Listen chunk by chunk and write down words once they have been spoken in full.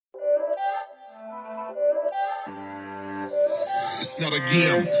It's not a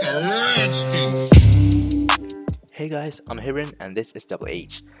game, it's a rich thing. Hey guys, I'm Hiran and this is Double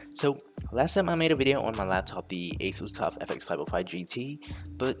H. So last time I made a video on my laptop, the Asus TUF FX505GT,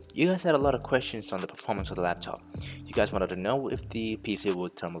 but you guys had a lot of questions on the performance of the laptop. You guys wanted to know if the PC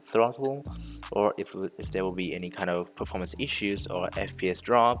would thermal throttle, or if there will be any kind of performance issues or FPS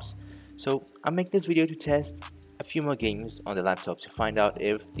drops. So I make this video to test a few more games on the laptop to find out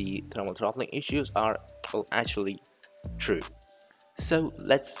if the thermal throttling issues are actually true. So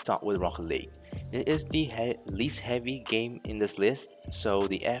let's start with Rocket League. It is the least heavy game in this list, so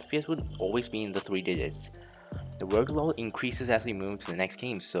the FPS would always be in the 3 digits. The workload increases as we move to the next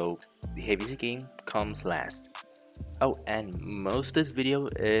game, so the heaviest game comes last. Oh, and most of this video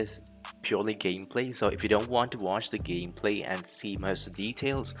is purely gameplay, so if you don't want to watch the gameplay and see most of the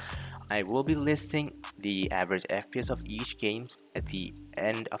details, I will be listing the average FPS of each game at the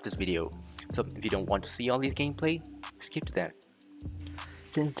end of this video. So if you don't want to see all these gameplay, skip to that.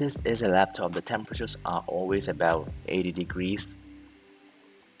 Since this is a laptop, the temperatures are always about 80 degrees.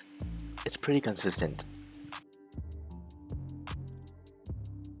 It's pretty consistent.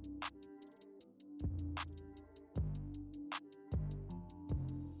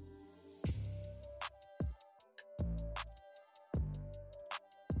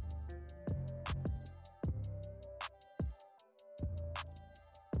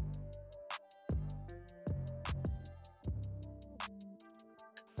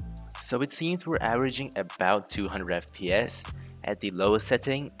 So it seems we're averaging about 200 FPS at the lowest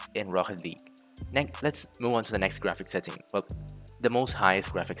setting in Rocket League. Next, let's move on to the next graphic setting, well, the most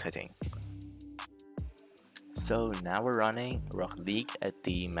highest graphic setting. So now we're running Rocket League at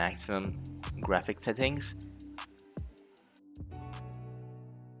the maximum graphic settings.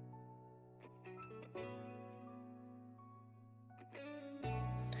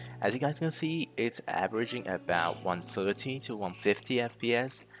 As you guys can see, it's averaging about 130 to 150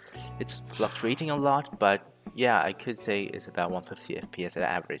 FPS. It's fluctuating a lot, but yeah, I could say it's about 150 FPS at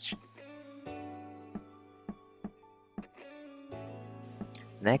average.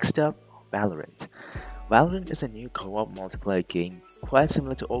 Next up, Valorant. Valorant is a new co-op multiplayer game quite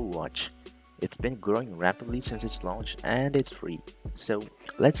similar to Overwatch. It's been growing rapidly since its launch and it's free, so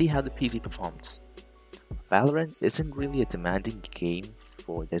let's see how the PC performs. Valorant isn't really a demanding game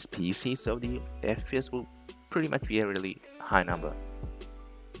for this PC, so the FPS will pretty much be a really high number.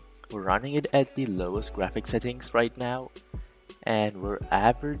 We're running it at the lowest graphic settings right now, and we're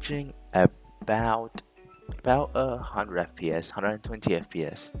averaging about 100 FPS, 120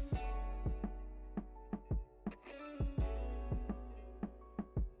 FPS.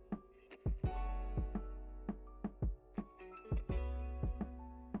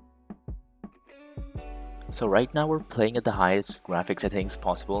 So right now we're playing at the highest graphic settings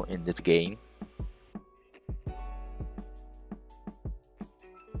possible in this game.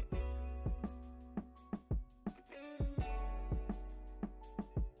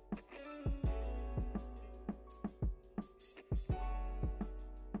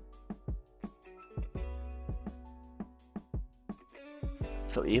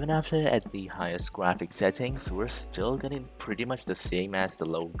 So even after at the highest graphic settings, we're still getting pretty much the same as the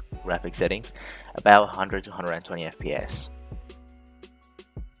low graphic settings, about 100 to 120 FPS.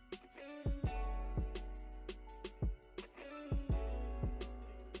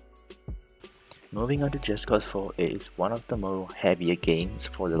 Moving on to Just Cause 4 is one of the more heavier games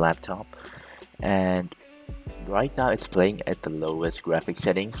for the laptop, and right now it's playing at the lowest graphic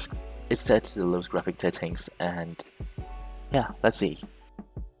settings. It's set to the lowest graphic settings, and yeah, let's see.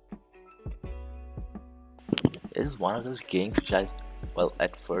 This is one of those games which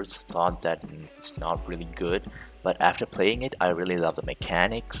at first thought that it's not really good, but after playing it, I really love the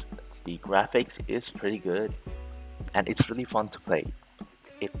mechanics. The graphics is pretty good, and it's really fun to play.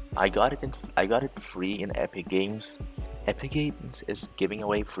 I got it free in Epic Games. Epic Games is giving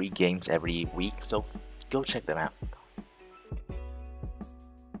away free games every week, so go check them out.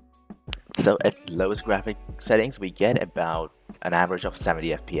 So at lowest graphic settings, we get about an average of 70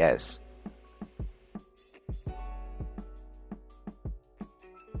 FPS.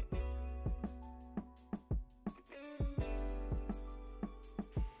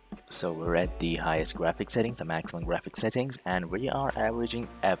 So we're at the highest graphic settings, the maximum graphic settings, and we are averaging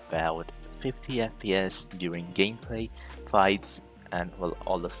about 50 FPS during gameplay, fights, and well,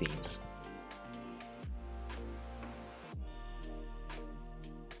 all the scenes.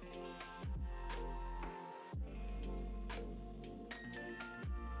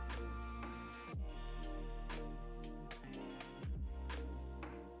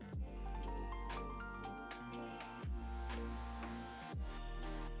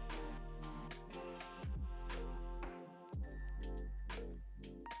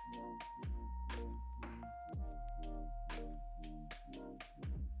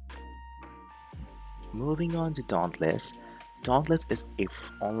 Moving on to Dauntless. Dauntless is a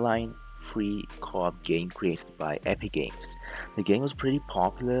online free co-op game created by Epic Games. The game was pretty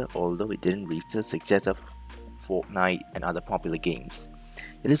popular, although it didn't reach the success of Fortnite and other popular games.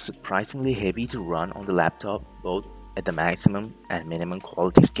 It is surprisingly heavy to run on the laptop, both at the maximum and minimum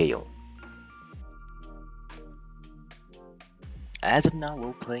quality scale. As of now,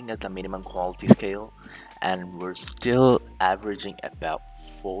 we're playing at the minimum quality scale, and we're still averaging about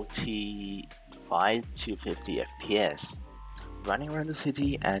 45 to 50 FPS. Running around the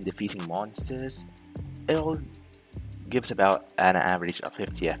city and defeating monsters, it all gives about an average of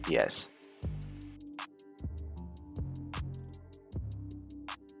 50 FPS.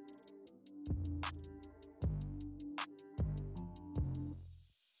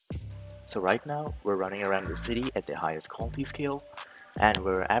 So right now, we're running around the city at the highest quality scale, and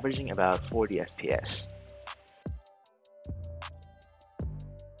we're averaging about 40 FPS.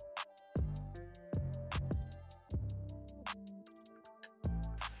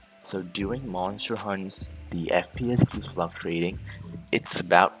 So during monster hunts, the FPS keeps fluctuating. It's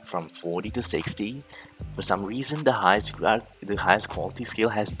about from 40 to 60. For some reason, the highest quality scale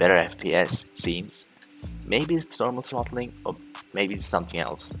has better FPS, it seems. Maybe it's thermal throttling, or maybe it's something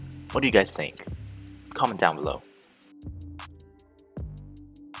else. What do you guys think? Comment down below.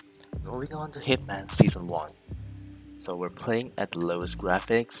 Moving on to Hitman Season 1. So we're playing at the lowest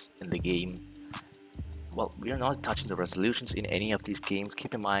graphics in the game. Well, we are not touching the resolutions in any of these games.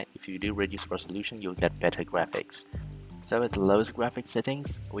 Keep in mind, if you do reduce resolution, you'll get better graphics. So at the lowest graphics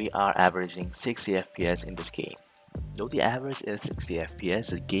settings, we are averaging 60 FPS in this game. Though the average is 60 FPS,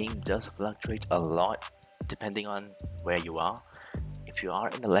 the game does fluctuate a lot depending on where you are. If you are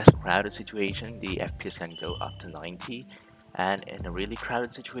in a less crowded situation, the FPS can go up to 90, and in a really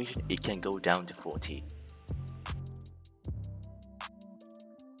crowded situation, it can go down to 40.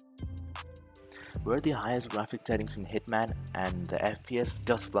 We're at the highest graphic settings in Hitman, and the FPS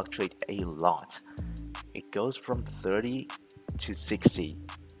does fluctuate a lot. It goes from 30 to 60,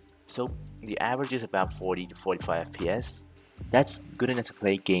 so the average is about 40 to 45 FPS. That's good enough to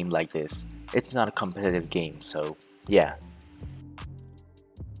play a game like this. It's not a competitive game, so yeah.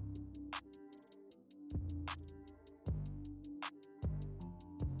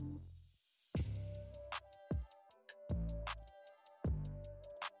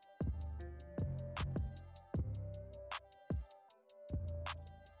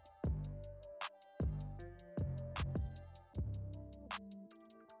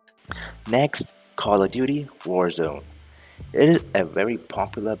 Next, Call of Duty Warzone. It is a very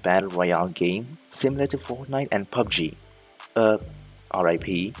popular battle royale game similar to Fortnite and PUBG,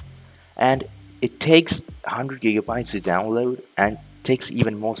 RIP, and it takes 100 gigabytes to download and takes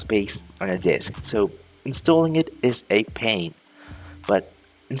even more space on a disk, so installing it is a pain. But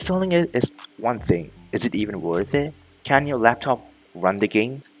installing it is one thing. Is it even worth it? Can your laptop run the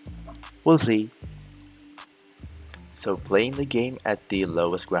game? We'll see. So playing the game at the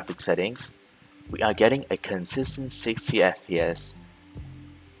lowest graphic settings, we are getting a consistent 60 FPS,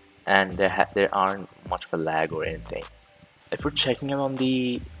 and there aren't much of a lag or anything. If we're checking on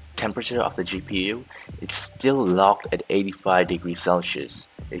the temperature of the GPU, it's still locked at 85 degrees Celsius.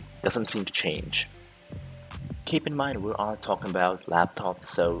 It doesn't seem to change. Keep in mind we are talking about laptops,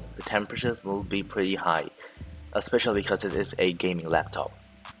 so the temperatures will be pretty high, especially because it is a gaming laptop.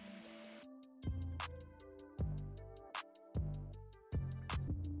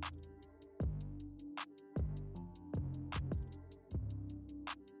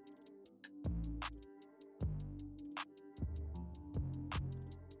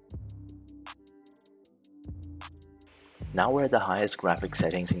 Now we're at the highest graphic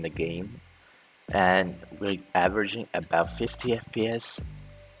settings in the game, and we're averaging about 50 FPS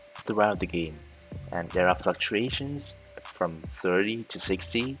throughout the game, and there are fluctuations from 30 to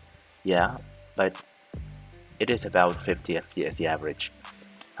 60, yeah, but it is about 50 FPS the average.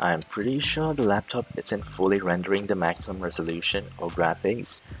 I'm pretty sure the laptop isn't fully rendering the maximum resolution or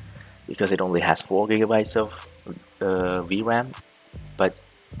graphics because it only has 4 gigabytes of VRAM, but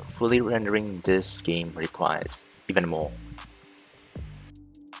fully rendering this game requires even more.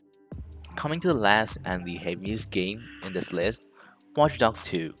 Coming to the last and the heaviest game in this list, Watchdogs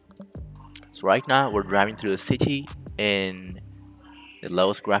 2. So right now we're driving through a city in the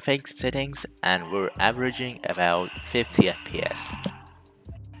lowest graphics settings and we're averaging about 50 FPS.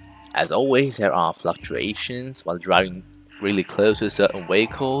 As always, there are fluctuations while driving really close to certain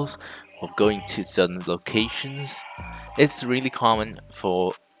vehicles or going to certain locations. It's really common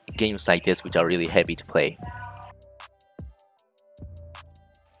for games like this which are really heavy to play.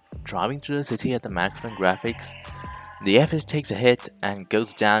 Driving through the city at the maximum graphics, the FPS takes a hit and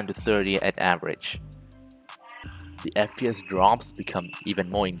goes down to 30 at average. the FPS drops become even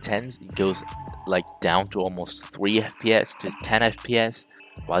more intense. It goes like down to almost 3 FPS to 10 FPS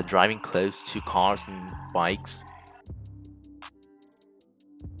while driving close to cars and bikes.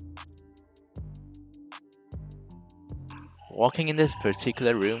 Walking in this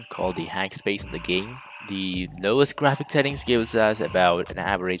particular room called the hack space in the game, the lowest graphic settings gives us about an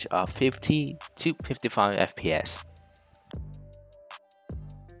average of 50 to 55 FPS.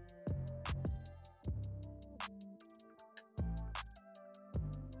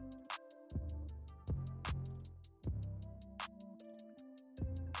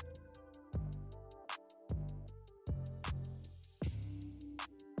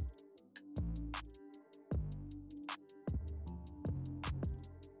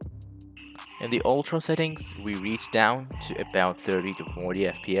 In the ultra settings, we reach down to about 30 to 40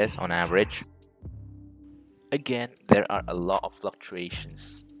 FPS on average. Again, there are a lot of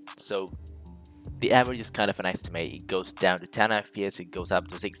fluctuations, so the average is kind of an estimate. It goes down to 10 FPS, it goes up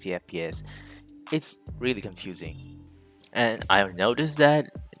to 60 FPS. It's really confusing. And I've noticed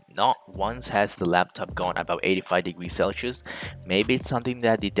that not once has the laptop gone above 85 degrees Celsius. Maybe it's something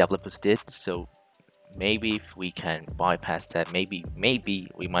that the developers did, so maybe if we can bypass that, maybe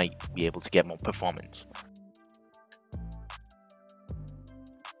we might be able to get more performance.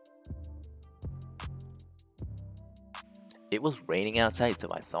 It was raining outside, so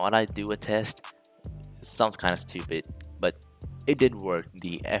I thought I'd do a test. It sounds kind of stupid, but it did work.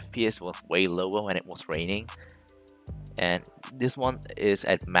 The FPS was way lower when it was raining, and this one is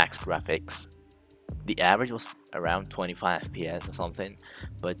at max graphics. The average was around 25 FPS or something,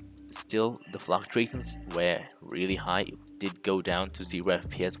 but still the fluctuations were really high. It did go down to 0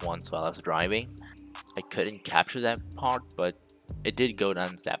 FPS once while I was driving. I couldn't capture that part, but it did go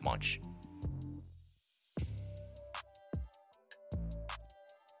down that much.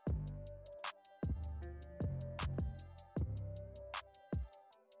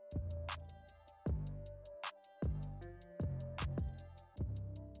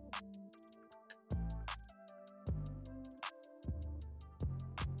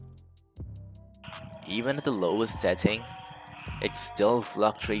 Even at the lowest setting, it still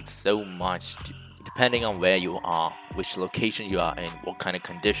fluctuates so much depending on where you are, which location you are in, what kind of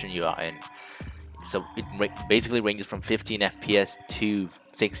condition you are in. So it basically ranges from 15 FPS to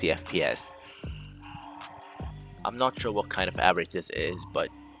 60 FPS. I'm not sure what kind of average this is, but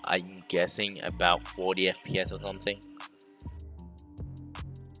I'm guessing about 40 FPS or something.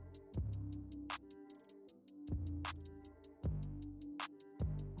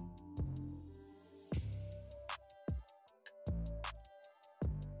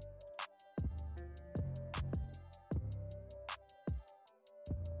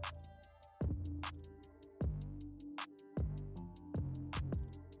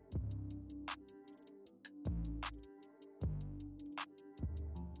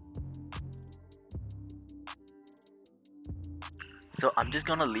 So I'm just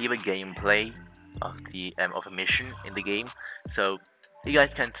gonna leave a gameplay of a mission in the game, so you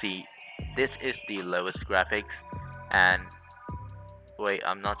guys can see this is the lowest graphics. And wait,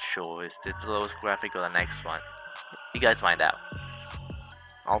 I'm not sure, is this the lowest graphic or the next one? You guys find out.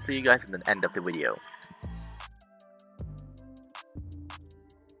 I'll see you guys in the end of the video.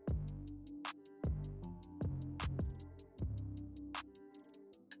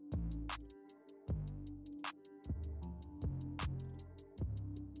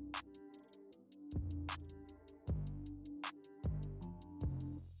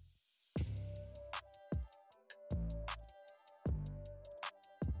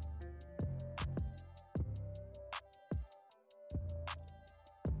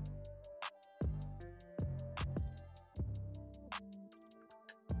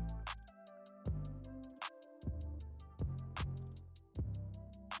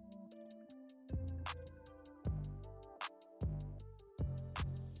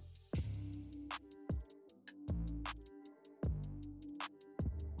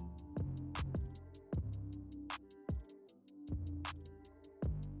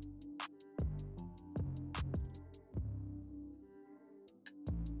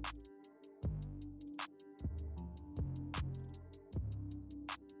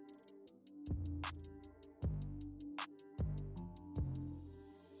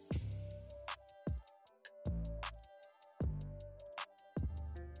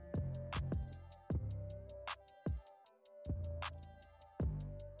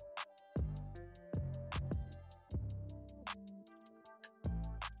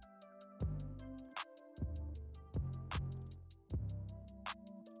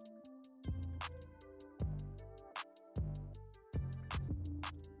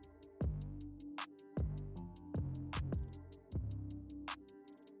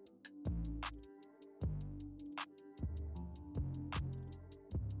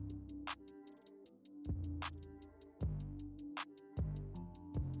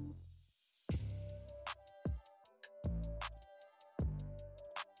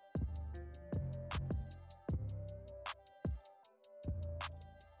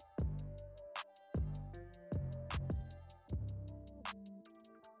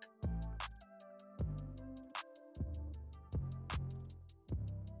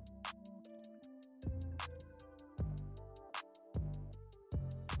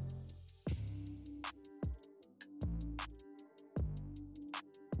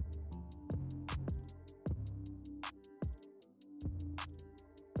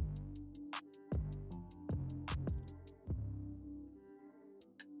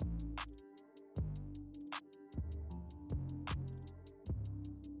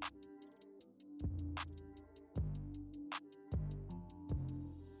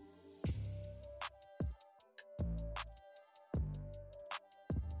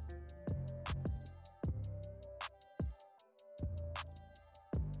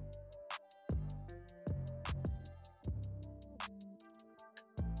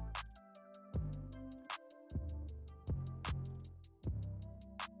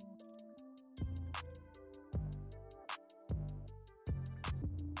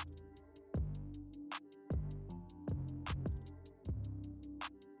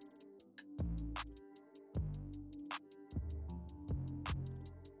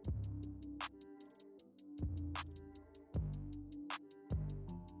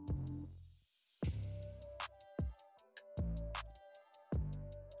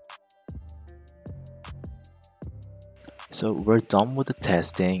 So we're done with the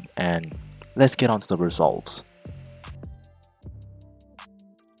testing and let's get on to the results.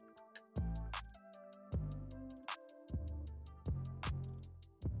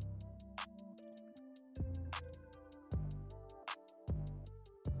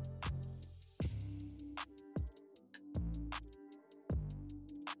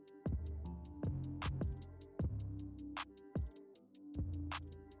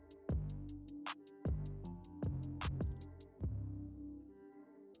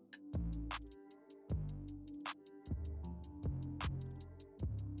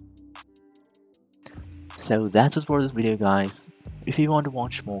 So that's it for this video, guys. If you want to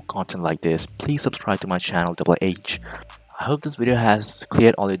watch more content like this, please subscribe to my channel Double H. I hope this video has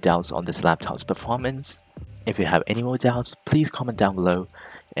cleared all your doubts on this laptop's performance. If you have any more doubts, please comment down below,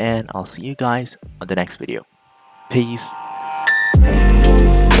 and I'll see you guys on the next video. Peace.